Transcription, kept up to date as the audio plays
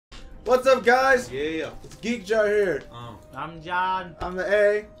What's up, guys? Yeah. It's Geekjar here. I'm John. I'm the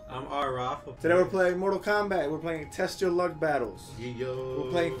A. I'm Rafa. Today we're playing Mortal Kombat. We're playing Test Your Luck battles. Yo.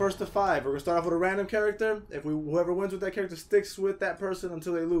 We're playing first to 5. We're gonna start off with a random character. If whoever wins with that character sticks with that person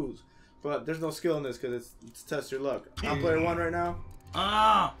until they lose. But there's no skill in this because it's Test Your Luck. I'm player 1 right now.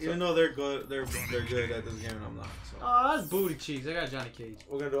 Even though they're good, they're good at this game, and I'm not. So. Oh, that's booty cheeks. I got Johnny Cage.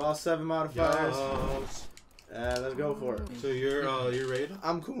 We're gonna do all 7 modifiers. Yes. Let's go for it. So you're ready?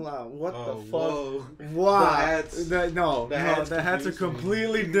 I'm Kung Lao. What the fuck? Whoa. Why? The hats. The hats are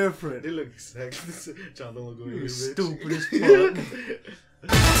completely different. They look exactly. John, don't look over here, bitch. Stupid as fuck.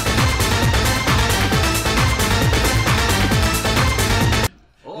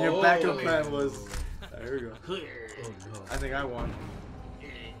 Your backup plan was. There we go. Clear. Oh, no. I think I won.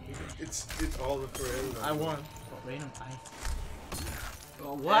 It's all the forever. I won. Random ice.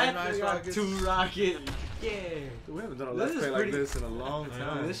 Oh, what? And ice We got rockets. 2 rockets. Yeah. We haven't done a This let's is play like pretty- this in a long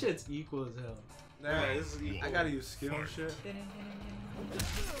time. This shit's equal as hell. Yeah, this is equal. I gotta use skill and shit. I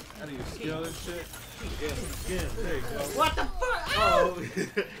gotta use skill and shit. Yeah, there you go. What the fuck? Oh,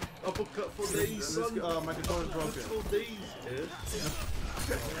 uppercut for days. My controller's broken. For days.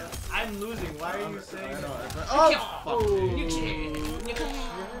 I'm losing. Why are you saying I know. that? Oh! You can't.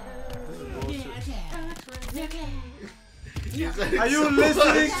 Are you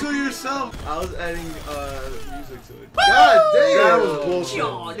listening to yourself? I was adding music to it. God damn! That was Yo, bullshit.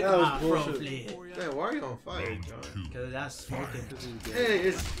 look That at was my pro bullshit. flip. Damn, why are you on fire, John? Cause that's smoking. Hey,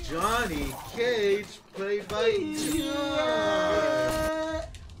 it's Johnny Cage, played by Geekjar.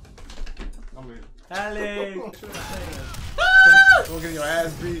 Alex. Don't get your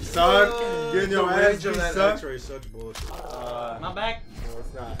ass beat, son. Getting your The ass range beat, of that son. X-ray is such bullshit. My back. No,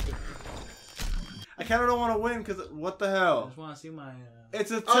 it's not. I kind of don't want to win because what the I hell? just want to see my.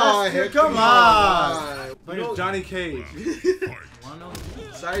 It's a test. Oh, here. heck Come no. on. Look No. at Johnny Cage.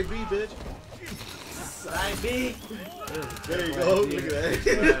 Side B, bitch. Side B. There you go. Look at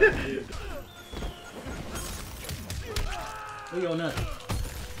that. We go nothing.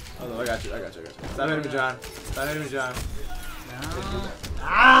 Oh no, I got you. Stop hitting me, John. Stop hitting me, John.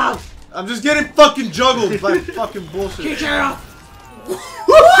 Ow! I'm just getting fucking juggled by fucking bullshit. Kick her off.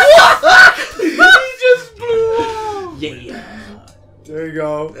 He just blew up. Yeah. There you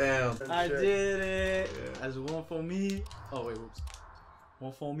go. Damn. I did it. That's 1 for me. Oh wait, whoops.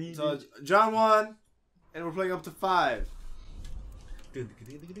 1 for me. So John won, and we're playing up to 5.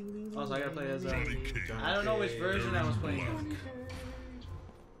 Also, I gotta play as I don't know which version I was playing as.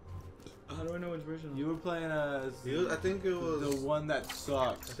 How do I know which version? You were playing as I think it was the one that I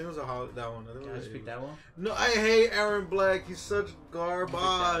sucks. think it was that one. I think Can I just pick that one? No, I hate Aaron Black. He's such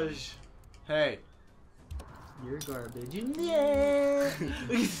garbage. Hey. You're garbage. Yeah.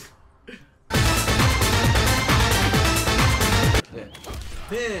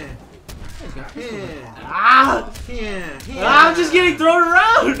 Ah! I'm just getting thrown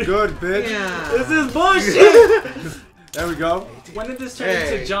around. Good, bitch. This is bullshit. There we go. When did this turn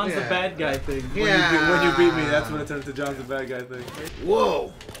into John's the bad guy thing? When you beat me, that's when it turned to John's the bad guy thing.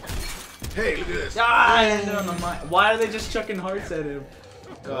 Whoa. Hey, look at this. Ah, I ended on the mic. Why are they just chucking hearts at him?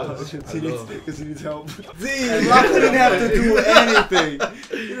 Because he needs help. See, Rafa didn't have to do anything.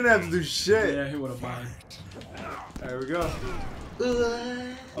 He didn't have to do shit. Yeah, he would have mind. There we go.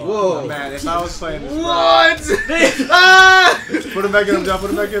 Whoa. Man, if I was playing this, What? put him back in him, John. Put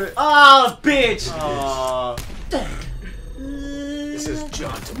him back in it. Oh, bitch! Aww. This is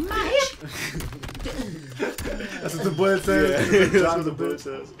John to That's what the bullet says. Yeah, That's that's what what the bullet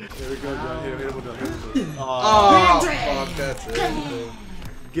says. There we go, John. Hit him with the. Oh, fuck, that's it.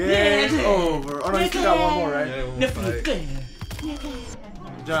 Game over. Oh no, you still got one more, right? Yeah, one fight.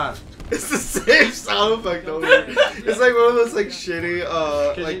 John. It's the same sound effect over here. It's like one of those like shitty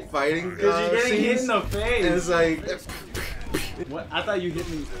like fighting Because you're getting hit scenes. in the face. And it's like What? I thought you hit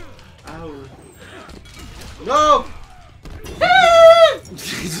me. ow. No!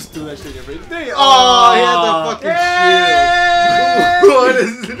 He just threw that shit in your face. Damn. Oh, he had the fucking shield. What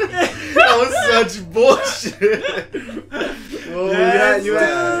is it? That was such bullshit. You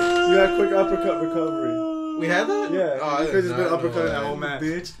had quick uppercut recovery. We had that? Yeah. Oh, I you could did just been not know uppercutting that that. whole match.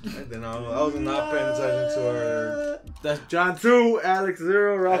 Bitch. I was not paying attention to our. That's John 2, Alex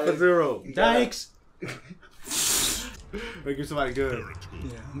 0, Rafa 0. Dykes. Make you somebody good. Yeah,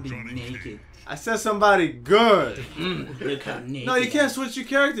 I'm being naked. I said somebody good. Look how naked. No, you can't switch your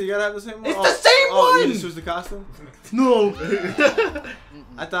character. You gotta have the same one. It's the same Oh, you one! just switch the costume? No.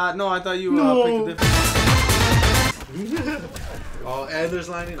 I thought you No. picked a different. Oh, and there's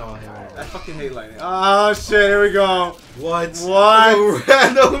lightning. Oh, yeah. I fucking hate lightning. Oh shit, here we go. What? What? A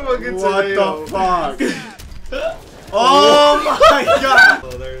random fucking What tornado. the fuck? Oh my god! Oh,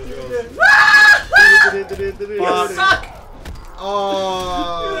 there it goes. Suck!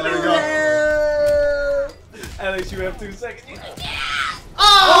 Oh, There we go. Alex, you have 2 seconds.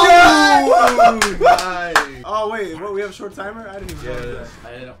 Oh, nice. Oh wait, what? We have a short timer? I didn't even know that.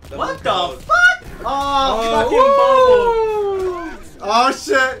 I didn't know. What the the fuck? Oh, fucking bubble. Oh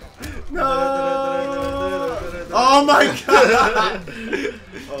shit! No! Oh my god!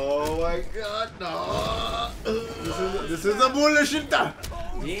 Oh my god, no. This is a bullshit. Yeah.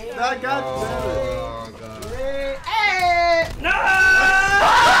 God damn it! Oh god. Hey! No!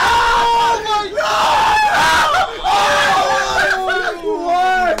 Oh my god!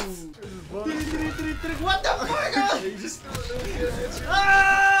 What? What the fuck? You just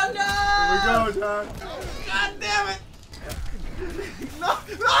Ah, no! Here we go, John. God damn it! No!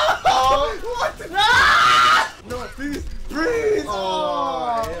 No! What? No! No, please, breathe!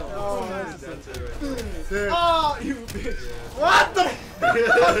 Oh, that's that's it it. Oh, you bitch! What the?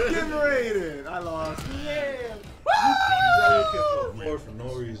 Fucking rated. I lost. Yeah! Or for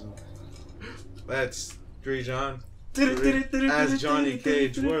no reason. That's 3, John. As Johnny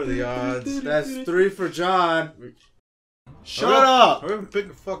Cage, what are the odds? That's 3 for John. Shut Hurry up! Hurry up and pick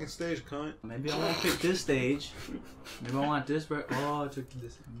the fucking stage, cunt. Maybe I won't pick this stage. Maybe I want this. Oh, I took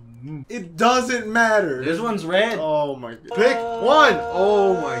this. It doesn't matter. This one's red. Oh my god. Pick one!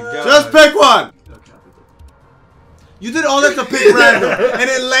 Oh my god. Just pick one! Okay, I'll pick You did all that to pick random, and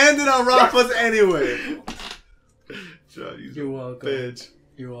it landed on Rafa's anyway. John, You're welcome. Bitch.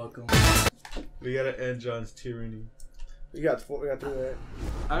 You're welcome. We gotta end John's tyranny. We got 3 right?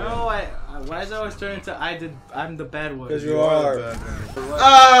 I don't know why is it always turning to I'm the bad one? Because you are. the bad man.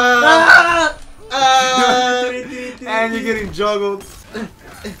 Ah! And you're getting juggled.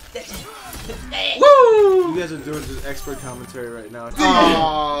 Woo! You guys are doing just expert commentary right now.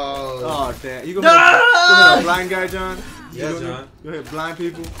 Oh. Oh damn! You go No! hit a blind guy, John. Yeah, John. You hit blind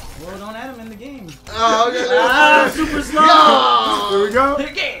people. Well, don't add him in the game. Oh, okay. Ah, super slow. Here we go.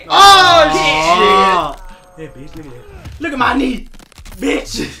 Pick it. Oh, Oh. Hey, bitch, look at that. Look at my knee,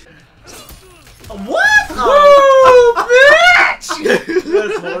 bitch. What? Woo, bitch!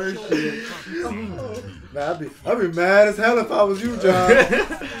 That's horseshit. Man, I'd be mad as hell if I was you, John.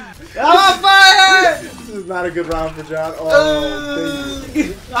 I'm fired. This is not a good round for John. Oh,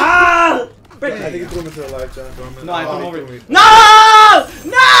 baby. Ah! I think he threw him into a life, John. No, I come Oh, over. he threw me. No!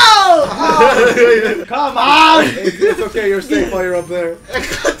 No! Come on! It's okay, you're safe while you're up there. I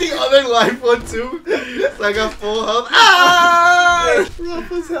got the other life one too. So I got full health. Ah!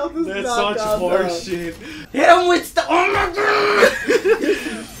 Rafa's health is That's knocked such out now. horseshit. Hit him with the. Oh my god!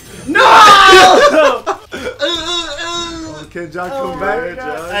 No! Oh, can John come back?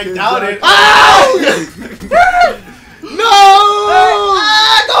 John. I Can doubt John it. come- No!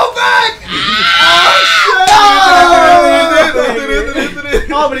 Ah, go back!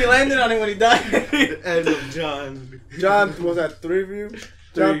 Oh, but he landed on it when he died. End of John. John, was that 3 of you?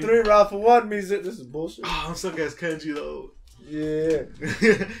 John 3, Rafa 1 means it. This is bullshit. Oh, I'm stuck as Kenji though. Yeah.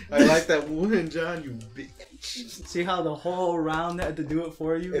 I like that win, John, you bitch. See how the whole round had to do it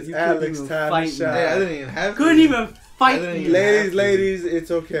for you? It's you Alex couldn't even time to fight shine. me. Hey, I didn't even have Couldn't to. even fight I didn't me. even- Ladies,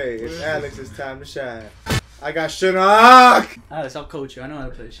 it's okay. It's Alex's time to shine. I got Shinnok! Alex, I'll coach you. I know how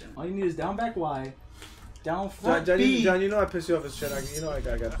to play shit. All you need is down back Y, down John, front John, B. you know I piss you off as Shinnok. You know I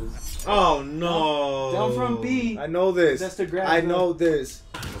got this. Oh no. Down front B. I know this. That's the grab. I know this.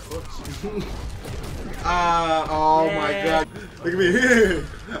 Oh my Yeah. god. Look at me. I'm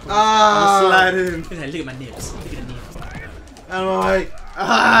Ah. sliding. Look at my nips. Look at the nips. I'm like,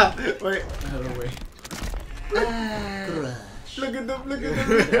 Ah! Wait. Oh, wait. Look at them. Look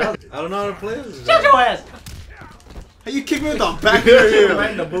at them. I don't know how to play this. Shut your ass! Hey, you kicked me with the back of your heel.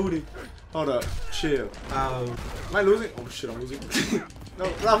 Right in the booty. Hold up. Chill. Ow. Am I losing? Oh shit, I'm losing. No,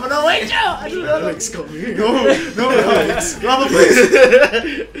 Rafa, no, wait, chill! I should Alex, come here. No, Alex. Rafa,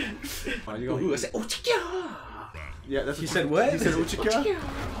 please! Oh, you Ooh, I said, oh, check it out. Yeah, that's You said what? You said Uchika?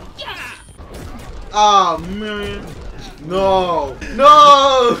 Oh man. No.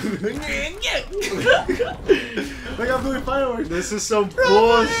 No. Like I'm doing fireworks. This is some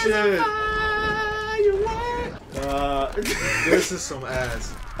bullshit. This is some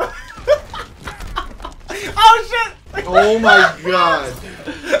ass. Oh shit! Oh my god.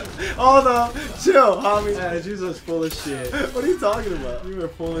 Hold on. Chill, homie. Yeah, Jesus full of shit. What are you talking about? You were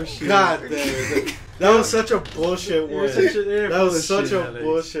full of shit. God damn it. That was such a bullshit You're win. such a- you're That full was of such shit, a Alex.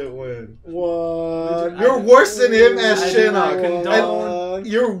 bullshit win. What? You're worse than him as I do Shinnok. not condone.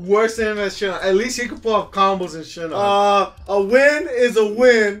 You're worse than him as Shinnok. At least he can pull off combos in Shinnok. A win is a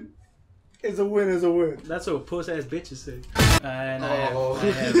win. Is a win is a win. That's what puss ass bitches say. And Oh. I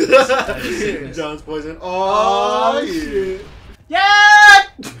have sickness. John's poison. Oh, shit. Yeah!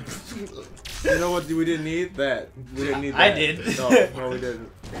 know what we didn't need? That. We didn't need that. I did. No, we didn't.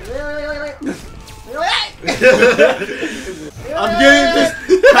 I'm getting this.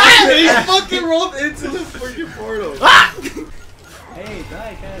 He fucking rolled into the freaking portal. Hey,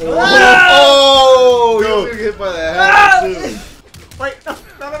 die, guys. Oh! You were hit by the head, too. Wait, no.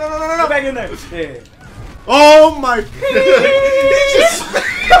 Get back in there. Yeah. Oh my. He just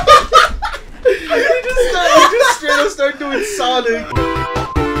straight up started doing Sonic.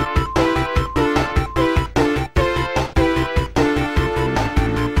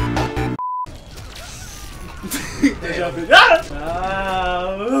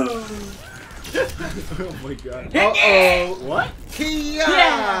 Oh my god. Uh-oh. What? Kia!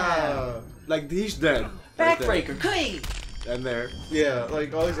 Yeah. Like he's dead. Backbreaker, Queen. And there. Yeah,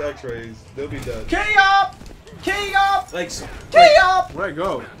 like all these x-rays, they'll be dead. K-up! K-up! Like, K-up! Where'd I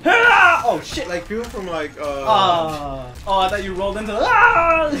go? Oh shit! like people from like, Oh, I thought you rolled into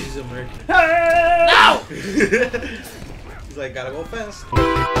the. He's American. No! He's like, gotta go fast.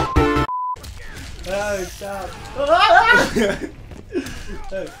 Oh, stop.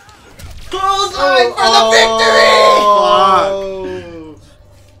 Close eye for the victory!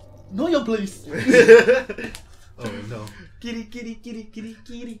 Know your place. Oh no. Kitty, kitty, kitty, kitty,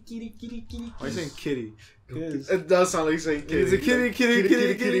 kitty, kitty, kitty, kitty. Why are you saying kitty? It does sound like saying kitty. It's a kitty,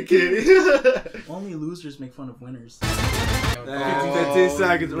 kitty. Only losers make fun of winners. 15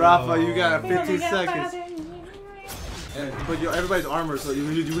 seconds. Rafa, you got 15 seconds. But everybody's armor, so you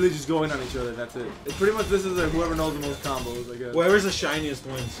really just go in on each other. That's it. It's pretty much this is like whoever knows the most combos, I guess. Whoever's the shiniest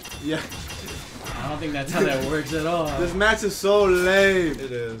wins. Yeah. I don't think that's how that works at all. This match is so lame.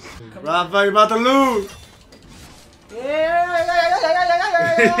 It is. Rafa, you're about to lose.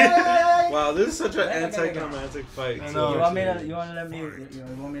 Wow, this is such an anticlimactic fight. I know. You want me to let you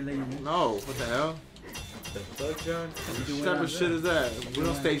win? No, what the hell? The fuck, John? What type of shit is that? We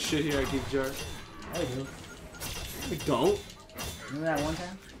don't stage shit here at Geekjar. I do. We don't. Remember that one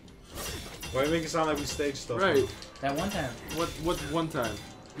time? Why make it sound like we stage stuff? Right. That one time. What one time?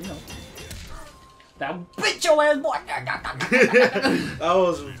 You know. That bitch your ass boy. That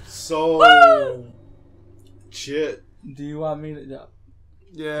was so shit. Do you want me to?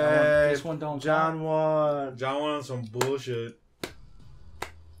 Yeah. This one don't. John won. John went on some bullshit.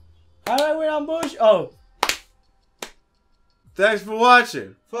 How did I win on Bush? Oh. Thanks for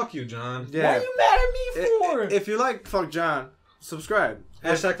watching. Fuck you, John. Yeah. What are you mad at me for? If you like Fuck John, subscribe.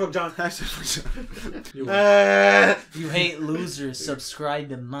 Hashtag fuck John. Hashtag Fuck John. You won. You hate losers. Subscribe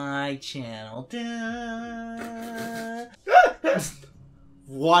to my channel.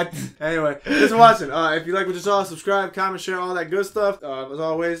 What? Anyway, thanks for watching. If you like what you saw, subscribe, comment, share, all that good stuff. As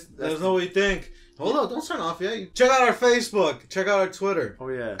always, Let us know what you think. Hold on, don't turn off yet. Check out our Facebook. Check out our Twitter. Oh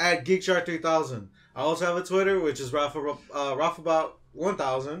yeah. At Geekjar 3000. I also have a Twitter, which is Rafa about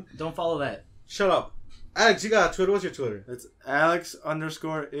 1000. Don't follow that. Shut up. Alex, you got a Twitter. What's your Twitter? It's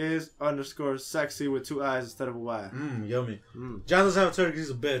Alex_is_sexy with 2 I's instead of a Y. Yummy. John doesn't have a Twitter because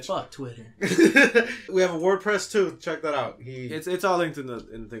he's a bitch. Fuck Twitter. We have a WordPress too. Check that out. It's all linked in the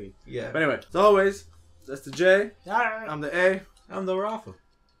thingy. Yeah. But anyway, as always, that's the J. I'm the A. I'm the Rafa.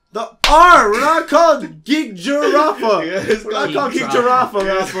 The R. We're not called Geekjar Rafa. Yeah, it's We're not called called Geekjar Rafa.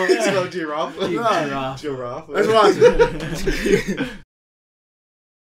 It's called Giraffa. Giraffe. Giraffa. Let's watch it.